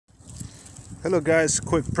Hello guys,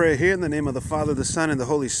 quick prayer here in the name of the Father, the Son, and the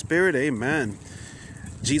Holy Spirit. Amen.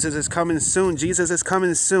 Jesus is coming soon. Jesus is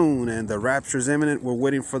coming soon, and the rapture is imminent. We're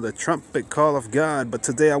waiting for the trumpet call of God. But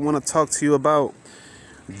today I want to talk to you about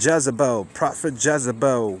Jezebel, Prophet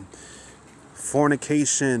Jezebel,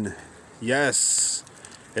 fornication. Yes,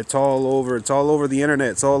 it's all over. It's all over the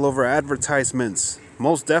internet. It's all over advertisements.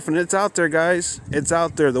 Most definitely, it's out there, guys. It's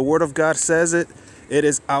out there. The Word of God says it. It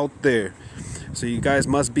is out there. So you guys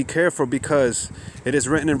must be careful, because it is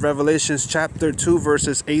written in Revelations chapter 2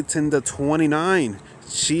 verses 18 to 29.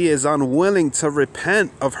 She is unwilling to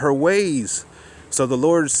repent of her ways. So the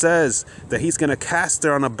Lord says that he's going to cast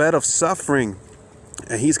her on a bed of suffering,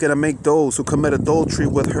 and he's going to make those who commit adultery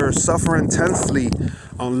with her suffer intensely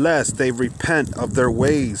unless they repent of their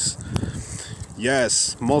ways.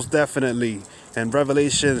 Yes, most definitely. And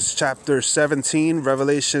Revelations chapter 17,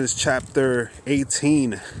 Revelations chapter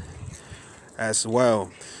 18 as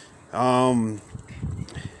well.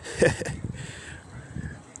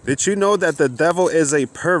 Did you know that the devil is a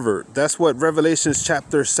pervert? That's what Revelations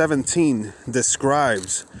chapter 17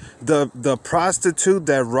 describes. The prostitute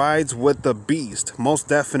that rides with the beast, most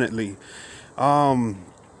definitely. The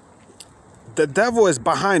devil is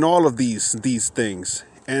behind all of these things.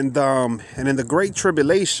 And in the great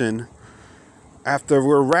tribulation, after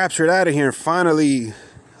we're raptured out of here, finally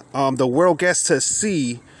the world gets to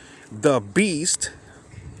see the beast,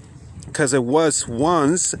 because it was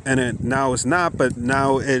once and now it's not, but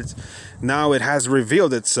now it has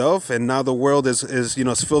revealed itself, and now the world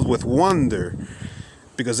is filled with wonder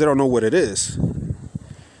because they don't know what it is.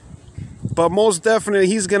 But most definitely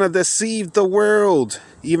he's gonna deceive the world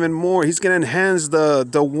even more. He's gonna enhance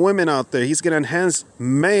the women out there. He's gonna enhance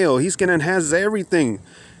male. He's gonna enhance everything.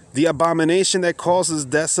 The abomination that causes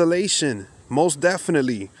desolation, most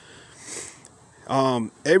definitely.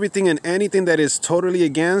 Everything and anything that is totally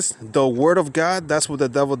against the word of God, that's what the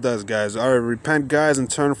devil does, guys. All right, repent, guys,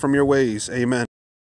 and turn from your ways. Amen.